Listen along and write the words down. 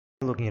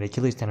Looking at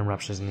Achilles tendon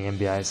ruptures in the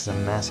NBA, this is a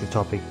massive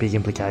topic, big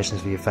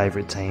implications for your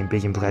favourite team,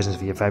 big implications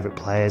for your favourite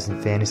players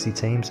and fantasy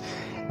teams.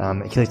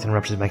 Achilles tendon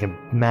ruptures make a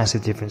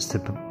massive difference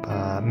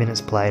to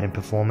minutes played and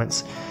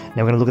performance.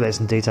 Now we're going to look at this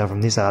in detail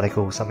from this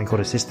article, something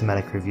called a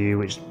systematic review,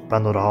 which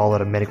bundled a whole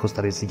lot of medical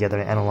studies together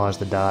and analysed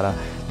the data,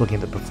 looking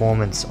at the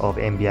performance of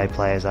NBA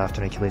players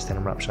after an Achilles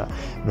tendon rupture.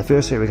 And the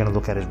first area we're going to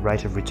look at is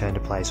rate of return to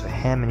play, so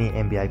how many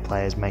NBA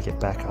players make it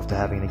back after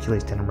having an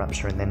Achilles tendon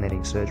rupture and then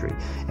needing surgery.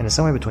 And it's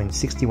somewhere between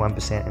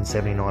 61% and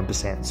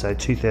 79%, so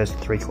 2/3 to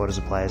 3/4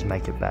 of players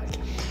make it back.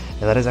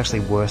 Now that is actually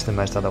worse than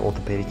most other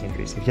orthopedic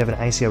injuries. If you have an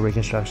ACL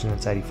reconstruction,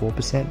 it's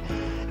 84%.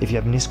 If you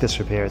have meniscus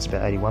repair, it's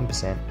about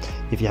 81%.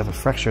 If you have a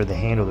fracture of the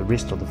hand or the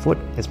wrist or the foot,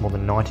 it's more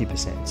than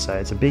 90%. So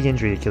it's a big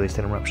injury, Achilles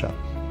tendon rupture.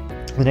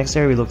 The next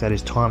area we looked at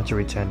is time to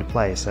return to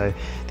play. So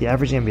the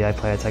average NBA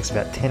player takes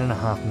about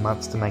 10.5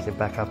 months to make it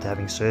back after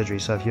having surgery.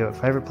 So if your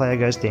favourite player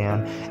goes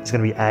down, it's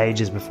going to be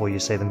ages before you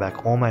see them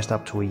back, almost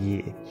up to a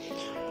year.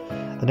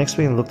 The next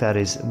thing we looked at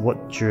is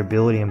what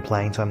durability and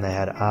playing time they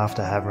had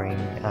after having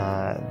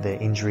their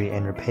injury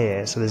and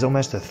repair. So there's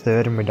almost a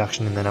third in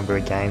reduction in the number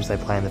of games they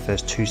play in the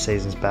first 2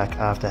 seasons back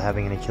after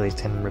having an Achilles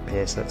tendon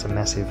repair, so that's a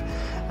massive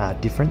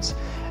difference.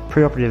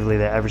 Preoperatively,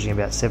 they're averaging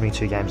about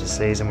 72 games a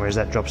season, whereas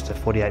that drops to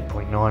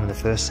 48.9 in the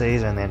first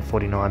season and then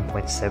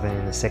 49.7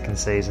 in the second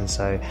season.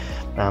 So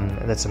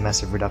that's a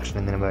massive reduction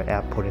in the number of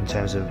output in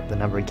terms of the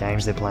number of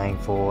games they're playing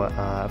for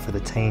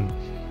the team.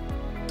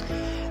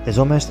 There's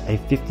almost a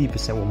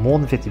 50%, well more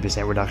than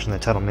 50% reduction in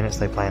the total minutes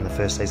they play in the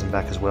first season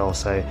back as well.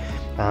 So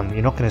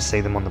you're not going to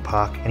see them on the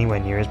park anywhere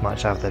near as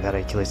much after they've had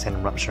an Achilles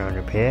tendon rupture and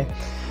repair.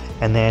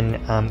 And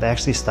then they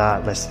actually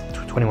start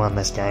 21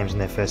 less games in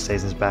their first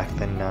seasons back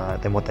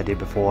than what they did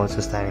before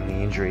sustaining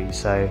the injury.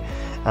 So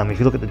if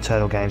you look at the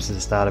total games as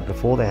it started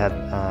before they had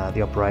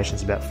the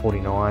operations, about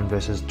 49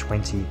 versus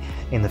 20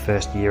 in the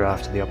first year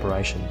after the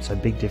operation. So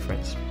big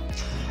difference.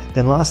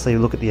 Then lastly,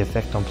 look at the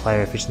effect on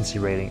player efficiency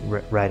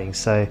ratings.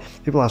 So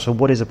people ask, well,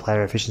 what is a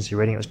player efficiency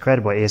rating? It was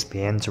created by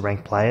ESPN to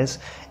rank players,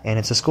 and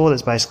it's a score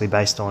that's basically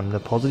based on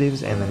the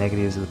positives and the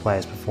negatives of the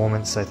player's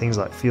performance. So things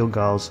like field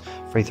goals,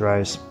 free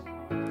throws,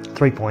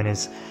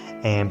 three-pointers,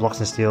 and blocks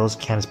and steals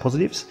count as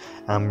positives,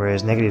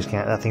 whereas negatives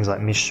count things like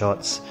missed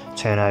shots,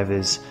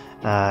 turnovers,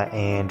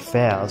 and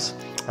fouls.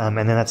 And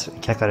then that's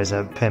calculated as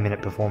a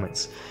per-minute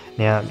performance.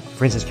 Now,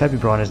 for instance, Kobe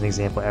Bryant, as an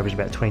example, averaged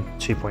about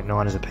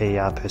 22.9 as a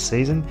PER per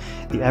season.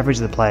 The average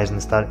of the players in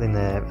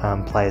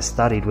the players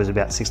studied was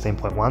about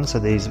 16.1. So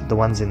the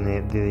ones in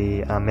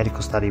the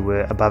medical study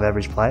were above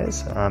average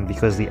players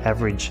because the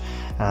average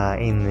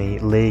in the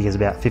league is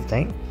about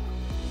 15.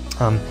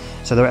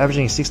 So they were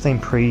averaging 16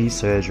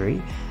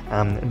 pre-surgery.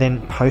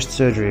 Then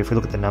post-surgery, if we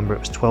look at the number, it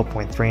was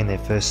 12.3 in their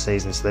first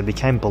season. So they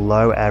became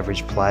below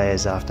average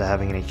players after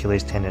having an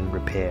Achilles tendon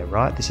repair,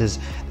 right? This is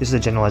a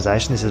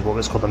generalization. This is what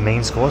was called the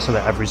mean score, so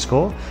the average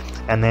score.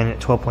 And then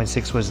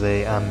 12.6 was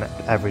the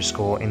average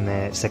score in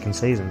their second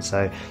season.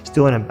 So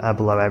still in a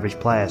below average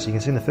player. So you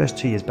can see in the first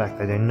 2 years back,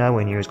 they're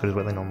nowhere near as good as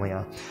what they normally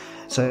are.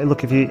 So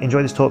look, if you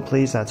enjoyed this talk,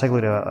 please take a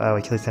look at our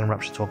Achilles tendon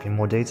rupture talk in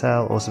more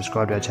detail, or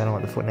subscribe to our channel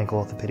at the Foot and Ankle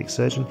Orthopedic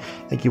Surgeon.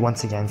 Thank you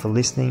once again for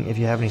listening. If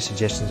you have any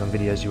suggestions on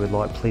videos you would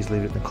like, please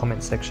leave it in the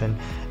comments section,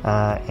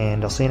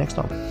 and I'll see you next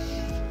time.